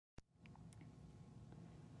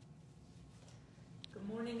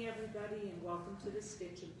evening, everybody, and welcome to the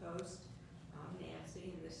Stitchin Post. I'm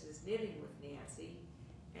Nancy, and this is Knitting with Nancy.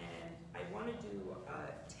 And I want to do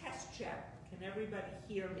a test check. Can everybody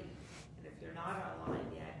hear me? And if you're not online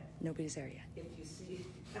yet, nobody's there yet. If you see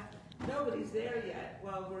nobody's there yet,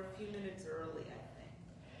 well, we're a few minutes early, I think.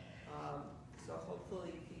 So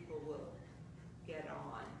hopefully people will get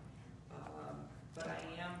on. But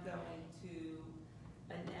I am going to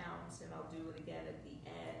announce, and I'll do it again at the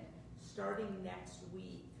end, starting next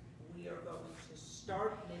week, we are going to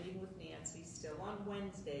start Knitting with Nancy, still on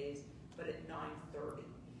Wednesdays, but at 9:30.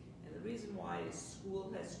 And the reason why is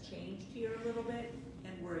school has changed here a little bit,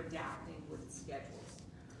 and we're adapting with schedules.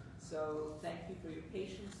 So thank you for your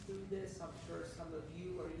patience through this. I'm sure some of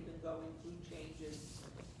you are even going through changes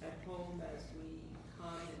at home as we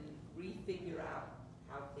come and refigure out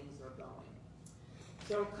how things are going.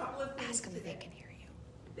 So a couple of things. Ask them if they can hear you.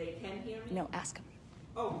 They can hear me? No, ask them.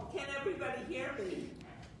 Oh, can everybody hear me?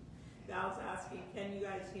 Val's asking, can you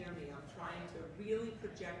guys hear me? I'm trying to really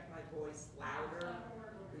project my voice louder.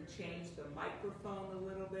 We changed the microphone a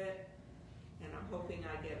little bit, and I'm hoping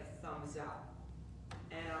I get a thumbs up.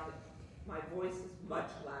 And my voice is much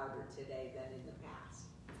louder today than in the past.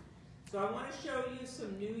 So I want to show you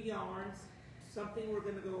some new yarns, something we're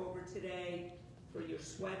going to go over today for your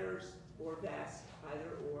sweaters or vests,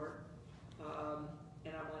 either or.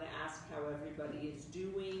 And I want to ask how everybody is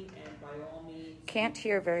doing, and by all means... Can't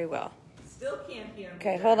hear very well. Still can't hear me.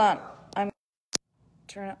 Okay, hold on. Well. I'm going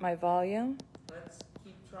to turn up my volume. Let's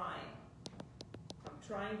keep trying. I'm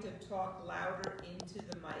trying to talk louder into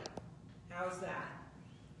the mic. How's that?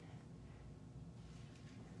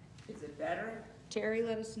 Is it better? Terry,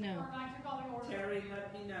 let us know. Terry,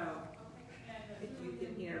 let me know if you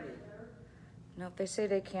can hear me. No, they say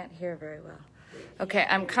they can't hear very well. Okay,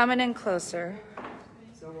 I'm coming in closer.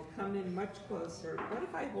 So we'll come in much closer. What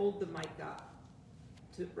if I hold the mic up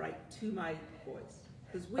to my voice?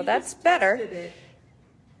 Because we that's better. Tested it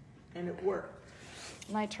and it worked.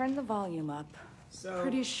 And I turned the volume up. So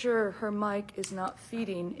pretty sure her mic is not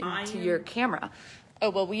feeding into your camera.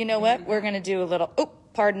 Oh, well, you know what? We're going to do a little, oh,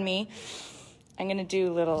 pardon me. I'm going to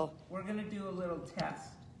do a little. We're going to do a little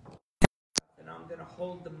test. And I'm going to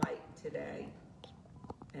hold the mic today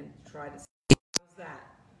and try to see. How's that?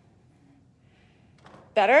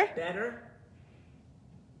 Better? Better?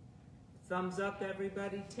 Thumbs up,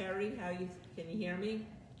 everybody. Terry, can you hear me?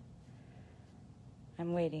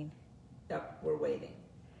 I'm waiting. Yep, we're waiting.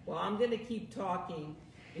 Well, I'm going to keep talking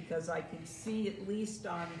because I can see, at least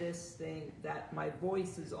on this thing, that my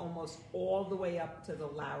voice is almost all the way up to the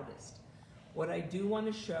loudest. What I do want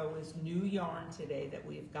to show is new yarn today that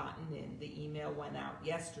we've gotten in. The email went out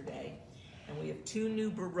yesterday. And we have two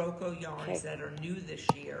new Barocco yarns that are new this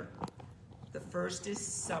year. The first is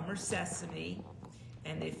Summer Sesame.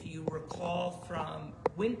 And if you recall from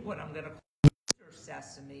what I'm going to call Winter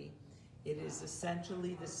Sesame, it is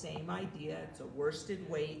essentially the same idea. It's a worsted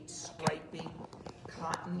weight, striping,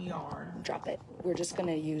 cotton yarn. Drop it. We're just going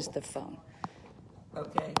to use the phone.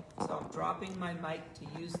 Okay, so I'm dropping my mic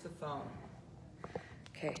to use the phone.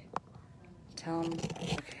 Okay. Tell them.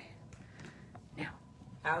 Okay. Now.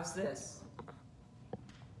 How's this?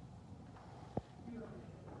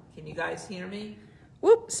 Can you guys hear me?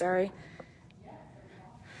 Whoop, sorry.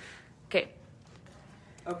 Okay.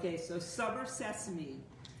 Okay, so Summer Sesame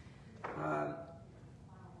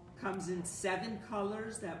comes in 7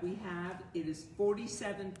 colors that we have. It is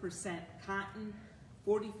 47% cotton,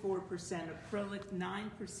 44% acrylic,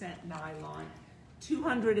 9% nylon,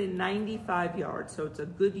 295 yards, so it's a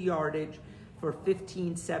good yardage for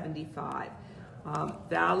 $15.75.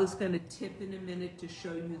 Val is going to tip in a minute to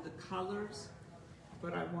show you the colors,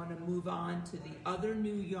 but I want to move on to the other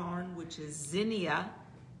new yarn, which is Zinnia.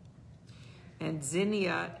 And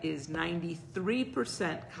Zinnia is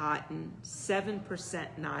 93% cotton,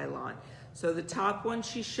 7% nylon. So the top one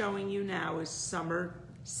she's showing you now is Summer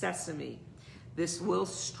Sesame. This will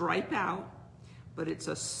stripe out, but it's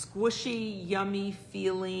a squishy, yummy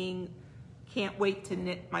feeling. Can't wait to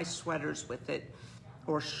knit my sweaters with it,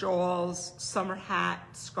 or shawls, summer hat,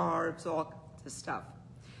 scarves, all the stuff.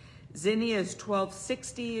 Zinnia is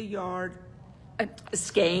 $12.60 a yard, a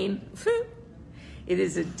skein. It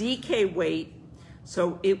is a DK weight,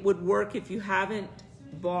 so it would work if you haven't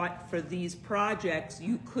bought for these projects.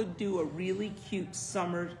 You could do a really cute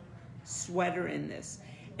summer sweater in this.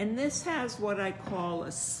 And this has what I call a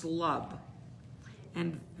slub.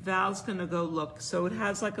 And Val's gonna go look. So it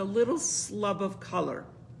has like a little slub of color.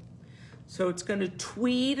 So it's gonna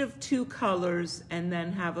tweed of 2 colors and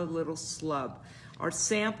then have a little slub. Our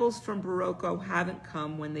samples from Barocco haven't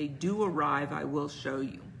come. When they do arrive, I will show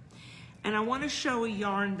you. And I want to show a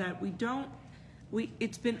yarn that we don't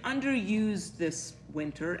It's been underused this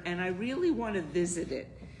winter, and I really want to visit it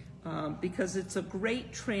because it's a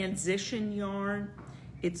great transition yarn.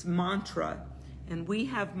 It's Mantra, and we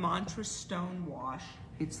have Mantra Stone Wash.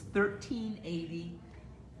 It's $13.80,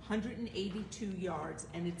 182 yards,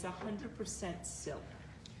 and it's 100% silk.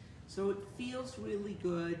 So it feels really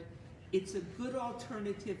good. It's a good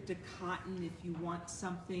alternative to cotton if you want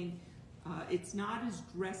something. It's not as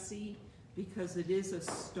dressy because it is a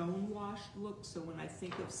stone washed look. So when I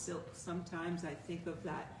think of silk, sometimes I think of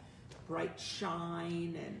that bright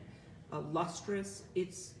shine and lustrous.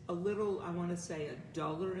 It's a little, I want to say, a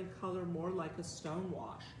duller in color, more like a stone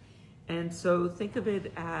wash. And so think of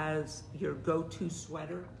it as your go-to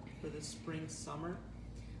sweater for the spring, summer,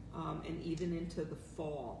 and even into the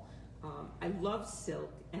fall. I love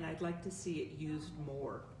silk, and I'd like to see it used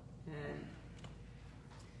more.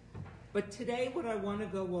 But today what I want to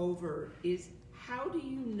go over is how do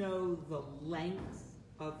you know the length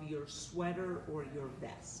of your sweater or your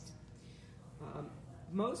vest?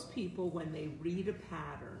 Most people, when they read a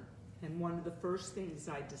pattern, and one of the first things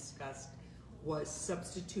I discussed was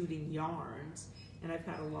substituting yarns, and I've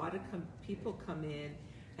had a lot of people come in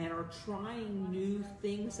and are trying new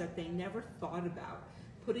things that they never thought about,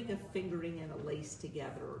 putting a fingering and a lace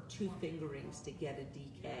together, or two fingerings to get a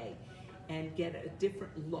DK and get a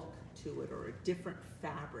different look to it, or a different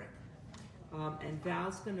fabric. And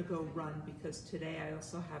Val's gonna go run because today I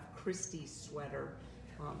also have Christy's sweater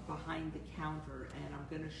behind the counter, and I'm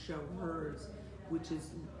gonna show hers, which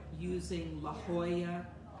is using La Jolla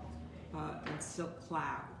and Silk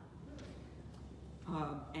Cloud.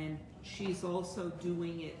 And she's also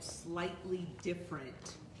doing it slightly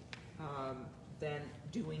different than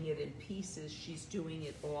doing it in pieces. She's doing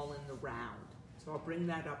it all in the round. So I'll bring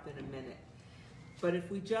that up in a minute. But if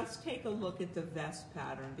we just take a look at the vest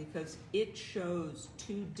pattern, because it shows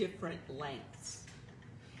two different lengths.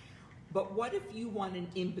 But what if you want an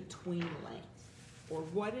in-between length? Or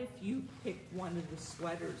what if you pick one of the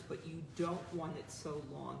sweaters, but you don't want it so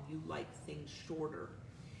long, you like things shorter?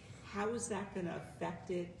 How is that gonna affect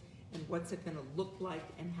it? And what's it gonna look like?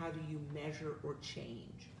 And how do you measure or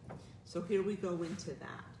change? So here we go into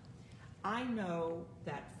that. I know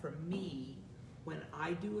that for me, when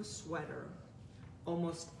I do a sweater,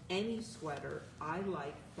 almost any sweater, I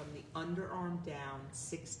like from the underarm down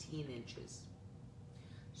 16 inches.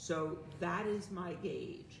 So that is my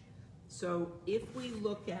gauge. So if we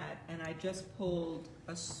look at, and I just pulled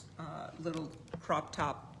a little crop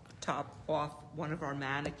top off one of our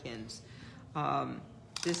mannequins.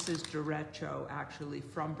 This is Derecho, actually,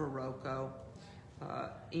 from Barocco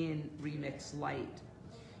in Remix Light.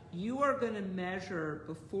 You are gonna measure,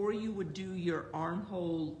 before you would do your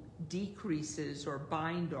armhole decreases or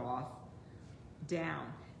bind off,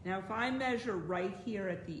 down. Now if I measure right here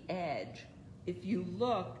at the edge, if you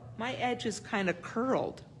look, my edge is kind of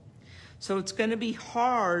curled. So it's gonna be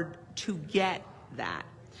hard to get that.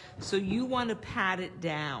 So you wanna pat it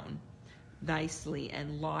down nicely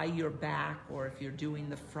and lie your back, or if you're doing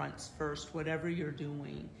the fronts first, whatever you're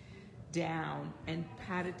doing, down and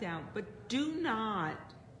pat it down. But do not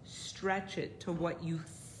stretch it to what you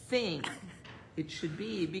think it should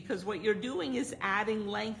be, because what you're doing is adding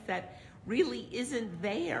length that really isn't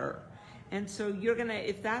there. And so you're gonna,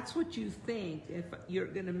 if that's what you think, if you're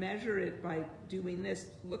gonna measure it by doing this,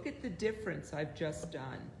 look at the difference I've just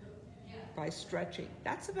done by stretching.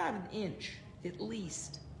 That's about an inch at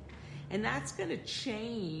least. And that's gonna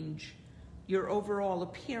change your overall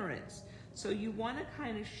appearance. So you wanna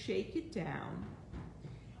kind of shake it down,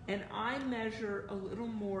 and I measure a little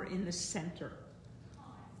more in the center.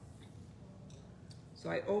 So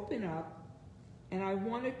I open up, and I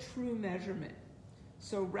want a true measurement.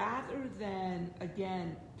 So rather than,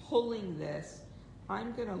 again, pulling this,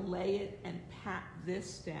 I'm gonna lay it and pat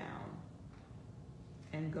this down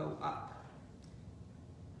and go up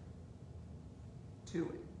to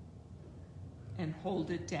it and hold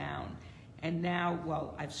it down. And now,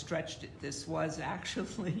 well, I've stretched it. This was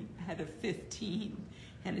actually at a 15,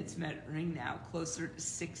 and it's measuring now closer to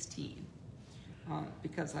 16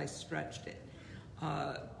 because I stretched it.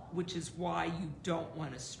 Which is why you don't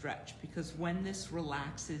want to stretch, because when this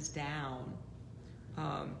relaxes down,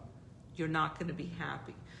 you're not going to be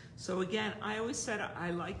happy. So again, I always said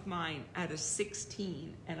I like mine at a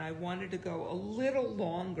 16, and I wanted to go a little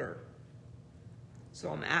longer. So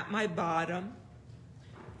I'm at my bottom.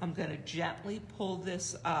 I'm going to gently pull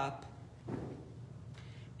this up,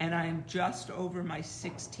 and I'm just over my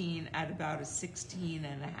 16 at about a 16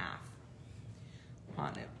 and a half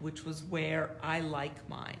on it, which was where I like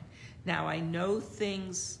mine. Now I know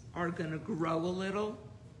things are gonna grow a little,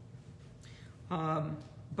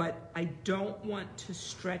 but I don't want to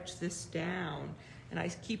stretch this down. And I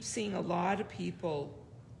keep seeing a lot of people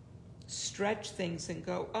stretch things and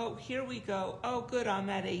go, oh, here we go. Oh, good, I'm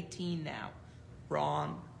at 18 now.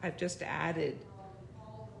 Wrong. I've just added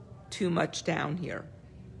too much down here.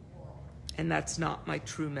 And that's not my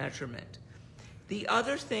true measurement. The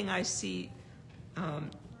other thing I see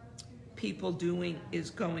people doing is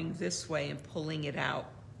going this way and pulling it out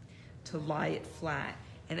to lie it flat.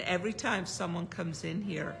 And every time someone comes in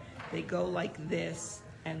here, they go like this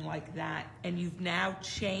and like that, and you've now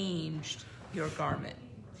changed your garment.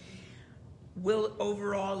 Will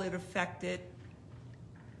overall it affect it,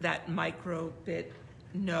 that micro bit?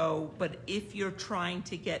 No, but if you're trying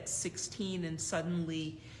to get 16 and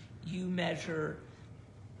suddenly you measure,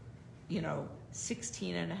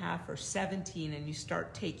 16 and a half or 17 and you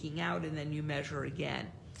start taking out and then you measure again.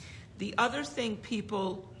 The other thing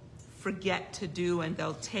people forget to do, and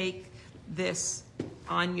they'll take this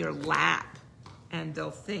on your lap and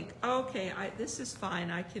they'll think, okay, this is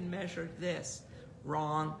fine, I can measure this.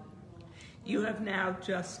 Wrong. You have now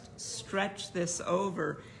just stretched this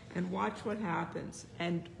over, and watch what happens.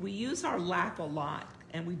 And we use our lap a lot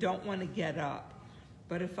and we don't want to get up.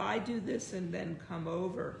 But if I do this and then come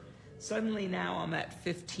over, suddenly now I'm at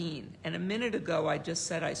 15. And a minute ago I just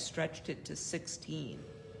said I stretched it to 16.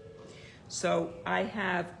 So I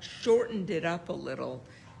have shortened it up a little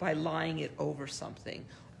by lying it over something.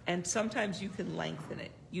 And sometimes you can lengthen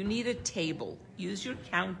it. You need a table. Use your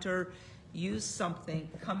counter, use something,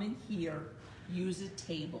 come in here, use a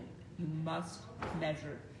table. You must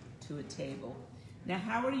measure to a table. Now,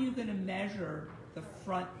 how are you going to measure the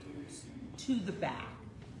front to the back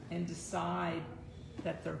and decide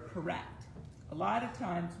that they're correct? A lot of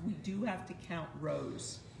times we do have to count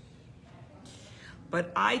rows.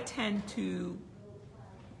 But I tend to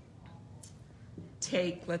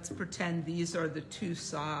take, let's pretend these are the two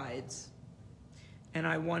sides, and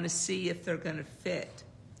I want to see if they're going to fit.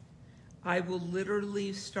 I will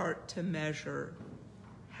literally start to measure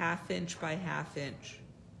 1/2 inch by 1/2 inch.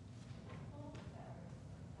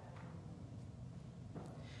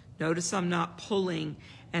 Notice I'm not pulling,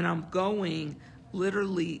 and I'm going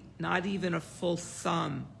literally not even a full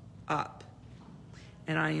thumb up.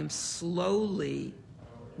 And I am slowly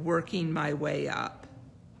working my way up.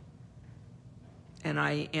 And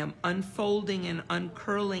I am unfolding and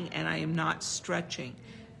uncurling, and I am not stretching.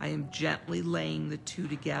 I am gently laying the two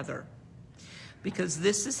together. Because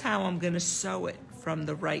this is how I'm going to sew it from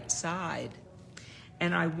the right side.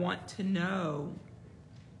 And I want to know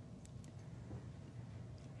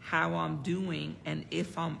how I'm doing and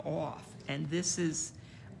if I'm off. And this is,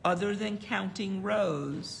 other than counting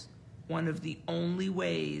rows, one of the only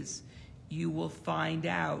ways you will find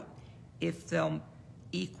out if they'll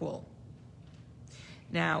equal.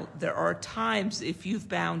 Now, there are times if you've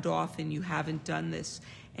bound off and you haven't done this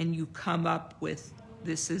and you come up with,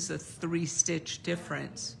 this is a 3-stitch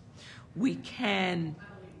difference, we can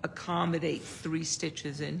accommodate 3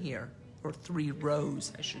 stitches in here, or 3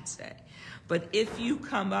 rows, I should say. But if you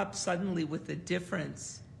come up suddenly with a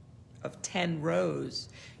difference of 10 rows,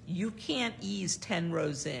 you can't ease 10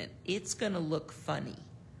 rows in. It's going to look funny.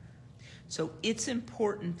 So it's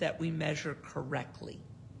important that we measure correctly.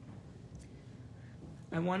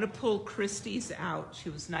 I want to pull Christy's out. She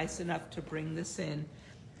was nice enough to bring this in.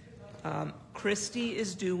 Christy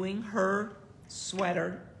is doing her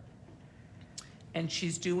sweater, and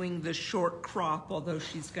she's doing the short crop, although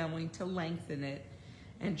she's going to lengthen it.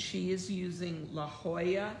 And she is using La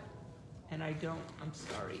Jolla, and I'm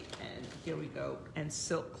sorry, and here we go, and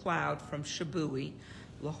Silk Cloud from Shibui.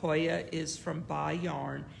 La Jolla is from Ba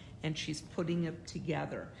Yarn, and she's putting it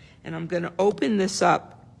together. And I'm going to open this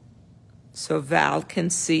up so Val can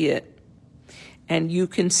see it. And you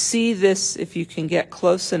can see this if you can get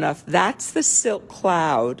close enough. That's the Silk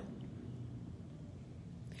Cloud.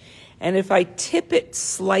 And if I tip it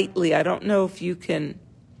slightly, I don't know if you can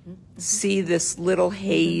see this little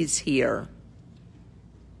haze here.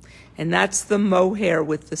 And that's the mohair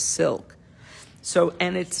with the silk. So,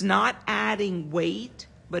 and it's not adding weight,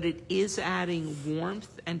 but it is adding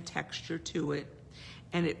warmth and texture to it.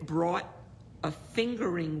 And it brought a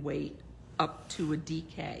fingering weight up to a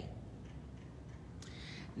DK.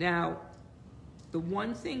 Now, the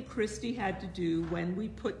one thing Christy had to do when we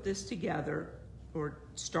put this together, or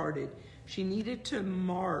started, she needed to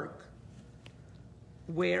mark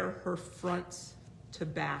where her fronts to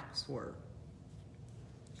backs were.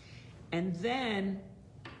 And then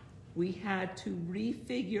we had to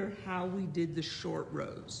refigure how we did the short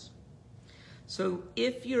rows. So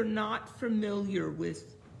if you're not familiar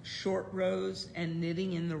with short rows and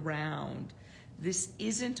knitting in the round, This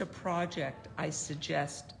isn't a project I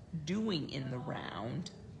suggest doing in the round,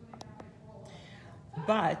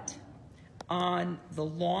 but on the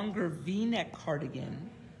longer V-neck cardigan,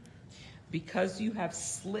 because you have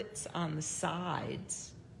slits on the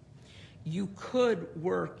sides, you could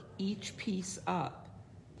work each piece up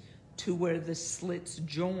to where the slits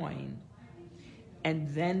join and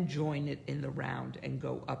then join it in the round and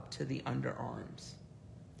go up to the underarms.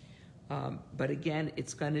 But again,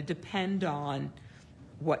 it's going to depend on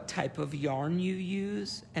what type of yarn you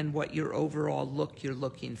use and what your overall look you're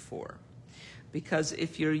looking for. Because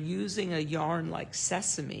if you're using a yarn like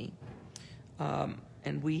sesame,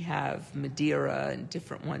 and we have Madeira and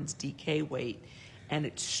different ones DK weight, and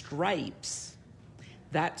it stripes,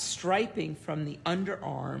 that striping from the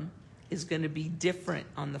underarm is going to be different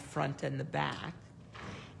on the front and the back.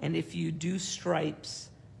 And if you do stripes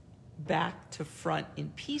back to front in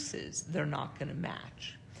pieces, they're not going to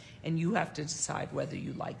match. And you have to decide whether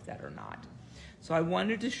you like that or not. So I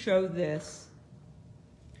wanted to show this.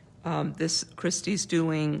 Christy's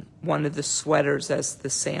doing one of the sweaters as the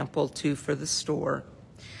sample too for the store.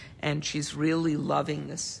 And she's really loving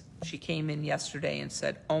this. She came in yesterday and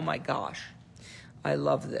said, oh my gosh, I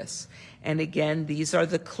love this. And again, these are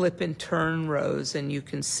the clip and turn rows, and you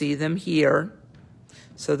can see them here.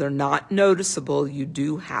 So they're not noticeable. You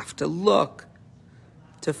do have to look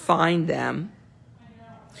to find them.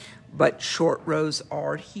 But short rows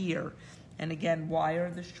are here. And again, why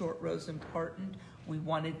are the short rows important? We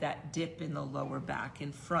wanted that dip in the lower back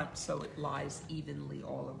and front so it lies evenly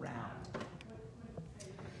all around.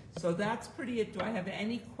 So that's pretty it. Do I have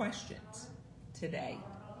any questions today?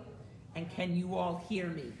 And can you all hear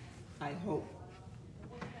me? I hope.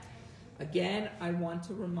 Again, I want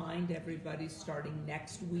to remind everybody starting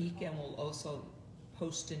next week, and we'll also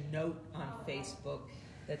post a note on Facebook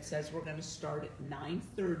that says we're going to start at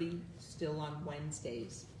 9:30, still on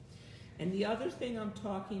Wednesdays. And the other thing I'm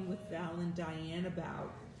talking with Val and Diane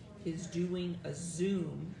about is doing a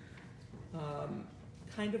Zoom,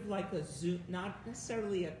 kind of like a Zoom, not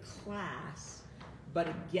necessarily a class, but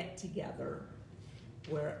a get-together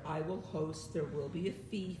where I will host. There will be a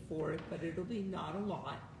fee for it, but it'll be not a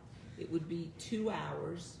lot. It would be 2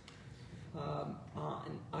 hours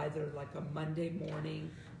on either like a Monday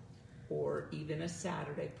morning or even a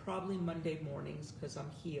Saturday, probably Monday mornings because I'm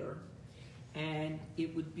here. And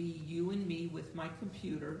it would be you and me with my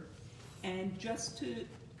computer, and just to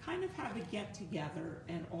kind of have a get together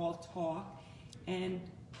and all talk and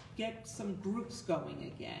get some groups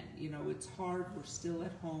going again. You know, it's hard, we're still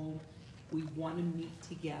at home, we want to meet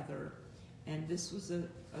together. And this was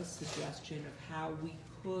a suggestion of how we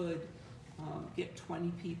could get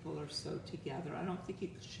 20 people or so together. I don't think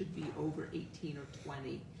it should be over 18 or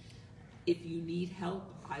 20. If you need help,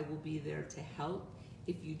 I will be there to help.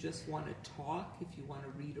 If you just want to talk, if you want to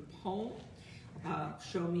read a poem,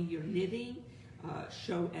 show me your knitting,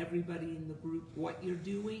 show everybody in the group what you're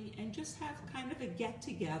doing, and just have kind of a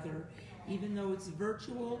get-together. Even though it's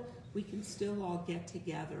virtual, we can still all get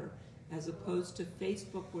together. As opposed to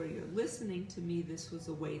Facebook where you're listening to me, this was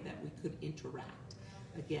a way that we could interact,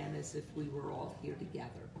 again, as if we were all here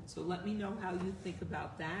together. So let me know how you think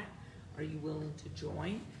about that. Are you willing to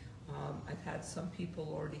join? I've had some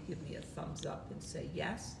people already give me a thumbs up and say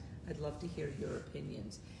yes. I'd love to hear your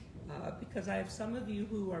opinions. Because I have some of you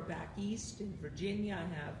who are back east in Virginia.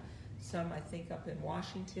 I have some, I think, up in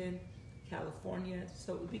Washington, California.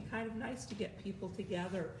 So it would be kind of nice to get people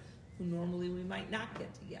together who normally we might not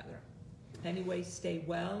get together. Anyway, stay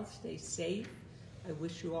well, stay safe. I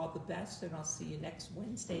wish you all the best, and I'll see you next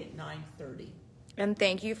Wednesday at 9:30. And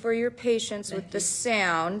thank you for your patience with the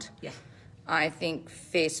sound. Yeah. I think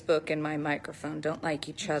Facebook and my microphone don't like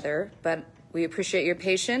each other, but we appreciate your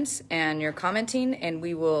patience and your commenting, and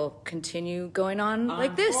we will continue going on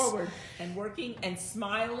like this. Forward and working and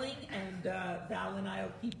smiling, and Val and I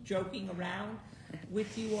will keep joking around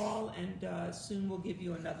with you all, and soon we'll give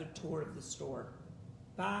you another tour of the store.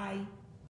 Bye.